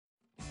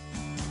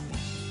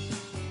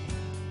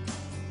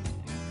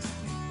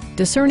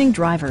discerning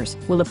drivers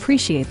will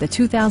appreciate the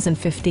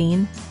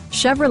 2015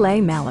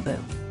 Chevrolet Malibu.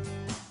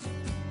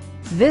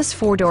 This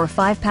four-door,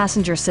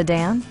 five-passenger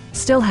sedan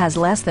still has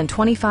less than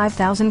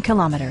 25,000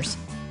 kilometers.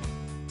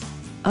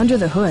 Under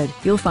the hood,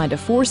 you'll find a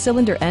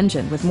four-cylinder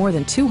engine with more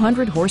than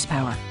 200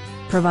 horsepower,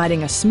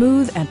 providing a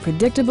smooth and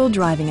predictable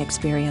driving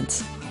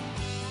experience.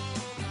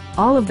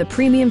 All of the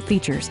premium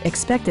features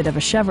expected of a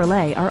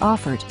Chevrolet are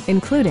offered,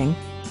 including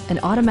an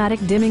automatic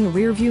dimming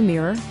rear-view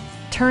mirror,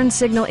 turn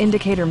signal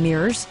indicator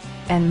mirrors,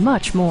 and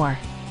much more.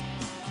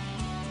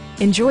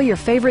 Enjoy your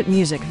favorite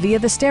music via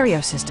the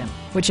stereo system,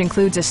 which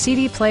includes a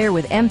CD player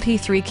with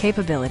MP3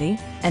 capability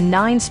and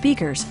 9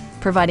 speakers,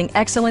 providing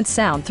excellent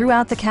sound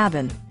throughout the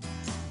cabin.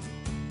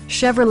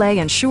 Chevrolet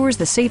ensures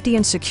the safety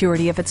and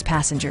security of its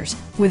passengers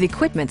with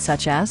equipment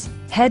such as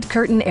head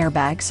curtain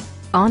airbags,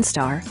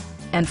 OnStar,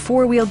 and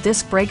four-wheel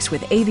disc brakes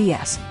with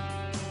ABS.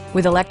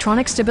 With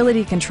electronic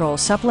stability control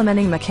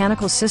supplementing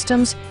mechanical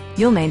systems,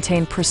 you'll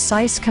maintain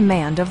precise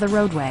command of the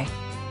roadway.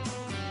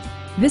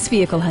 This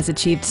vehicle has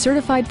achieved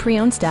certified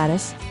pre-owned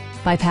status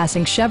by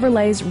passing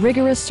Chevrolet's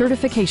rigorous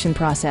certification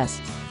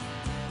process.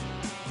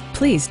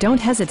 Please don't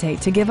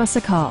hesitate to give us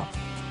a call.